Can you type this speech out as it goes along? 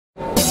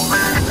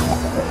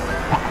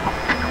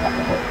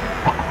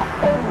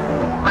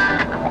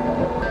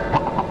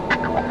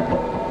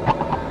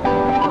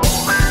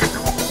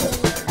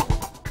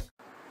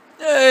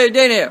Hey,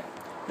 Dana here,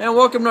 and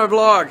welcome to our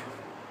vlog.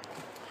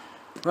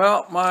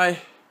 Well, my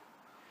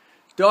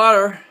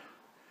daughter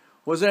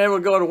wasn't able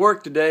to go to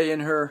work today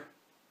in her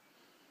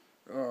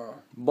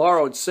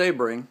borrowed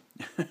Sebring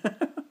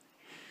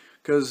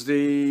because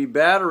the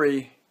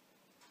battery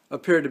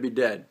appeared to be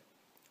dead.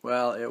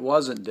 Well, it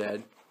wasn't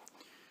dead.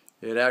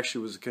 It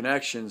actually was the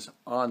connections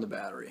on the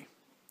battery.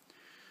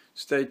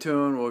 Stay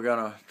tuned, we're going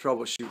to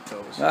troubleshoot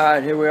those.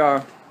 Alright, here we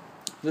are.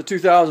 The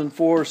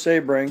 2004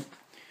 Sebring,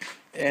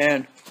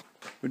 and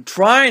we're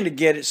trying to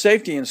get it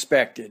safety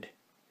inspected.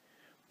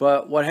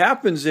 But what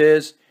happens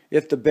is,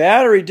 if the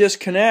battery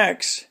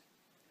disconnects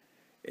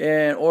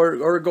and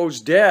or it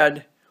goes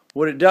dead,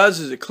 what it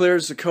does is it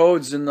clears the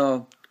codes in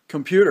the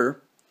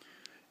computer,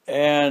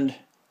 and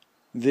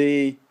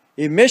the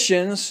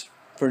emissions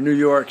for New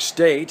York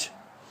State,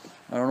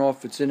 I don't know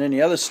if it's in any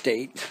other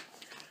state,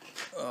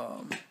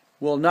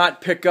 will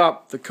not pick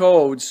up the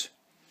codes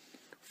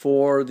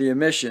for the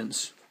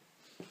emissions,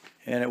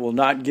 and it will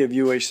not give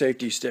you a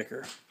safety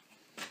sticker.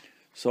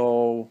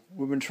 So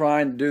we've been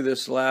trying to do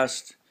this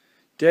last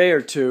day or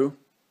two,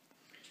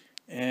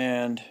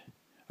 and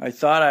I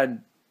thought I'd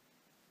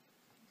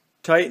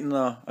tighten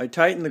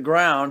the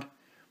ground,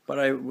 but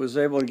I was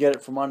able to get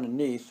it from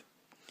underneath,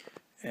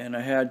 and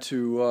I had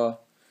to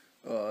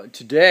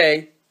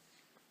today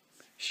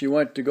she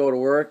went to go to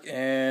work,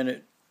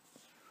 and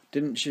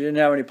she didn't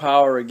have any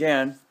power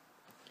again,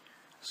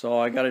 so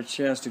I got a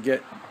chance to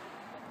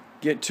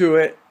get to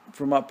it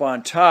from up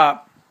on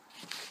top.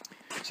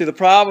 See, the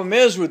problem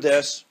is with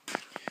this,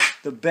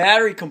 the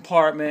battery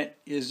compartment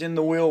is in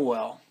the wheel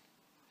well,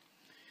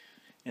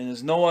 and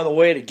there's no other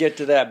way to get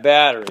to that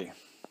battery.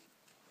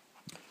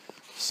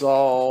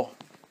 So,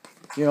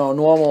 you know,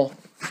 normal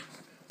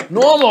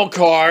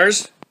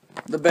cars,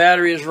 the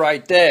battery is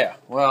right there.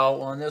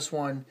 Well, on this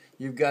one,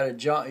 you got a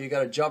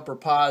jumper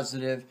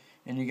positive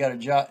and you got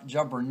a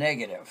jumper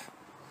negative.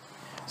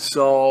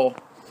 So,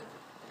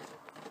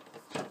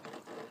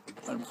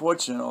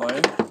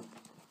 unfortunately,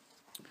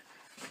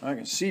 I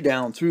can see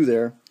down through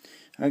there.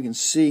 I can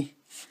see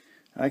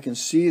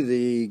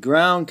the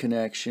ground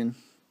connection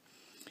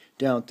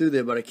down through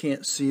there, but I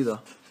can't see the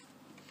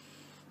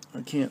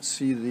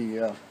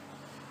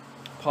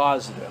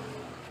positive.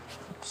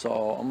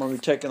 So I'm going to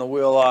be taking the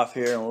wheel off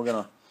here, and we're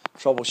going to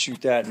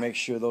troubleshoot that and make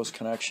sure those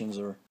connections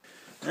are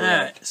correct.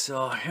 Alright,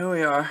 so here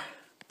we are.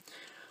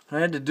 What I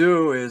had to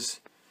do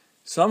is,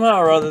 somehow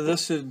or other,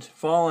 this had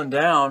fallen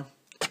down.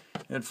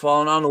 It had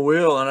fallen on the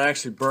wheel, and I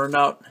actually burned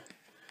out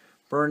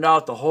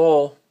the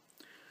hole.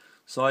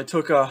 So I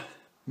took a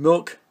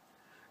milk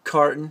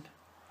carton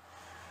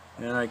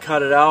and I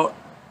cut it out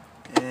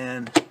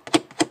and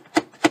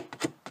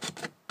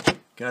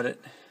got it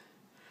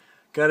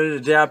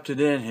adapted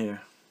in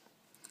here.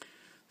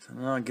 So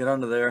now I'll get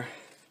under there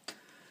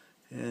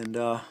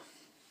and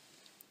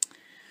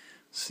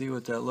see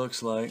what that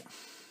looks like.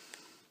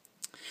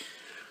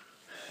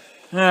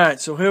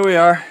 Alright, so here we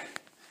are.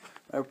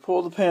 I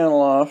pulled the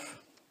panel off,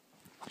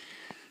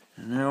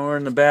 and now we're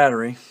in the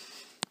battery.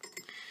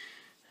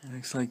 It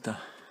looks like the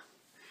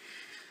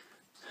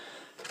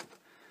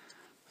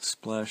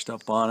splashed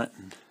up on it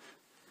and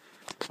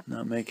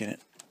not making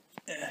it.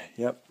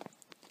 Yep,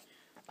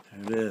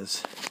 there it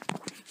is.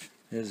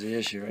 There's the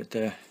issue right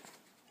there.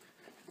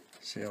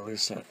 See how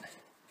loose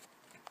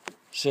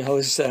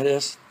that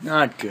is?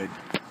 Not good.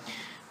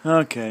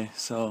 Okay,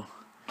 so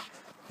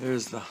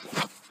there's the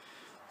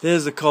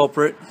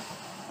culprit.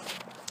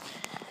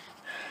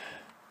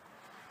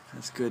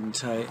 That's good and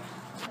tight.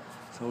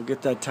 So we'll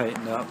get that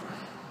tightened up.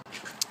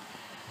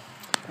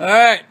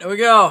 Alright, there we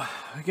go.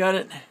 I got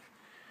it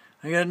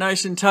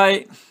nice and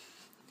tight.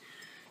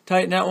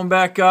 Tighten that one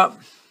back up.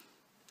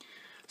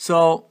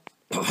 So,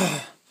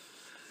 I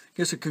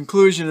guess the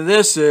conclusion of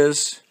this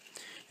is,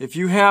 if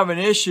you have an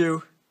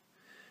issue,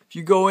 if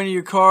you go into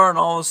your car and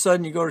all of a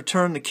sudden you go to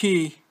turn the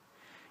key,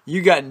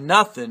 you got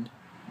nothing.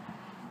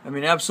 I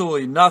mean,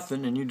 absolutely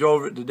nothing, and you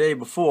drove it the day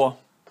before,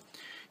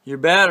 your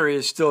battery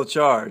is still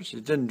charged.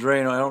 It didn't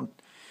drain. You're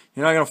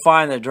not going to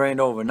find that it drained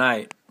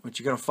overnight. What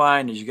you're going to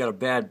find is you got a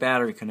bad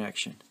battery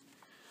connection.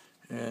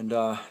 And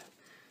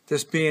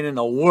this being in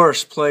the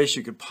worst place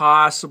you could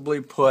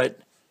possibly put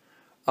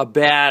a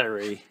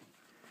battery.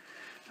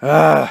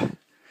 Now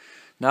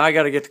I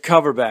got to get the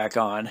cover back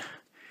on.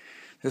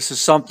 This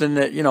is something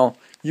that,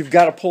 you've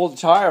got to pull the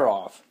tire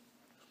off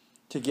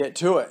to get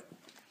to it,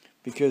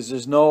 because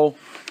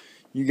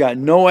you got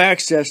no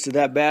access to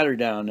that battery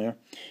down there.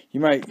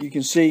 You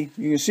can see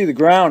the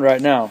ground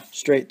right now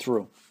straight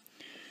through,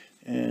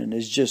 and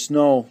there's just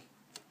no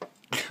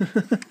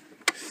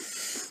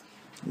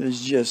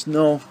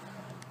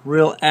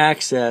real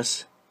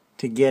access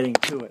to getting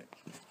to it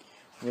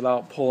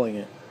without pulling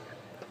it.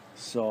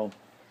 So,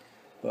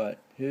 but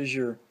here's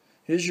your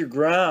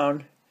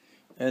ground,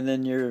 and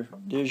then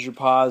there's your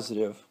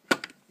positive,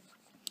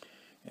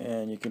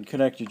 and you can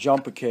connect your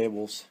jumper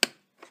cables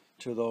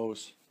to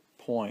those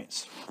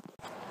points.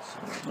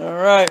 So,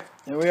 all right,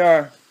 there we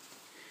are.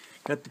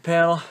 Got the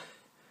panel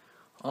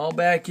all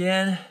back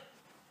in,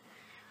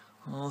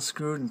 all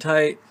screwed and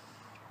tight.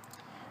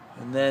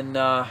 And then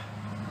I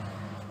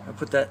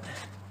put that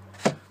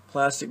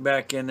plastic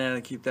back in there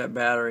to keep that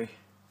battery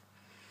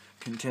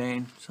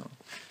contained. So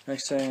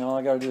next thing, all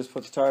I got to do is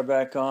put the tire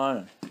back on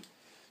and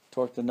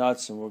torque the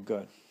nuts, and we're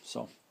good.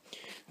 So,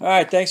 all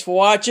right, thanks for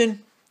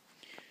watching.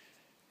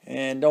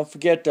 And don't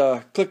forget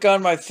to click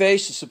on my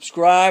face to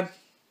subscribe.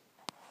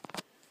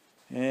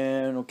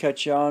 And we'll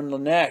catch you on the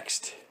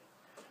next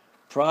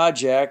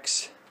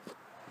Projects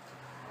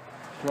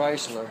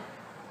Chrysler.